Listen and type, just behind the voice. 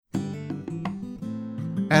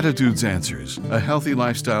Attitudes Answers, a healthy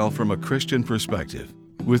lifestyle from a Christian perspective,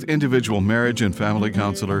 with individual marriage and family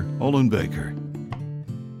counselor Olin Baker.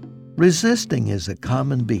 Resisting is a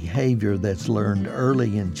common behavior that's learned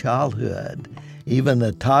early in childhood. Even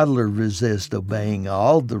a toddler resists obeying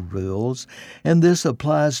all the rules, and this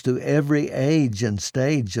applies to every age and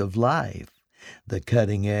stage of life. The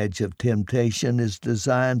cutting edge of temptation is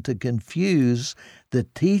designed to confuse the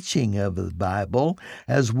teaching of the Bible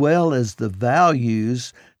as well as the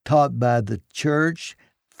values taught by the church,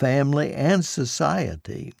 family, and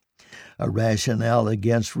society. A rationale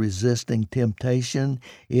against resisting temptation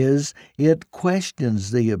is it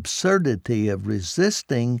questions the absurdity of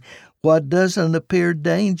resisting what doesn't appear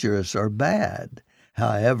dangerous or bad.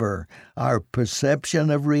 However, our perception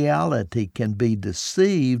of reality can be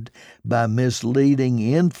deceived by misleading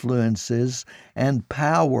influences and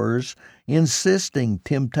powers insisting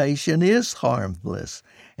temptation is harmless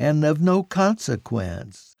and of no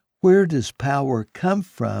consequence. Where does power come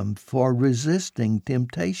from for resisting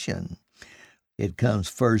temptation? It comes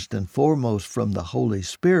first and foremost from the Holy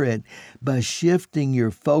Spirit by shifting your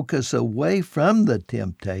focus away from the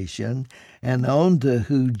temptation and on to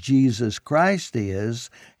who Jesus Christ is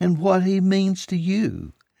and what He means to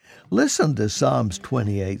you. Listen to Psalms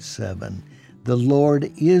 28:7. The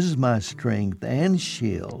Lord is my strength and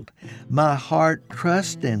shield. My heart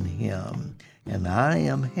trusts in Him, and I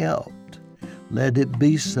am helped. Let it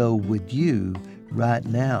be so with you right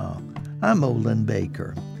now. I'm Olin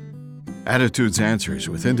Baker. Attitudes Answers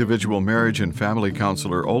with individual marriage and family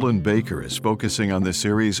counselor Olin Baker is focusing on the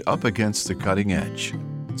series Up Against the Cutting Edge.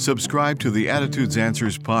 Subscribe to the Attitudes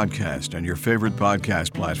Answers podcast on your favorite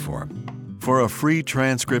podcast platform. For a free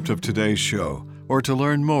transcript of today's show or to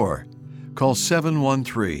learn more, call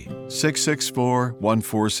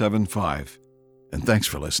 713-664-1475. And thanks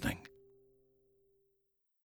for listening.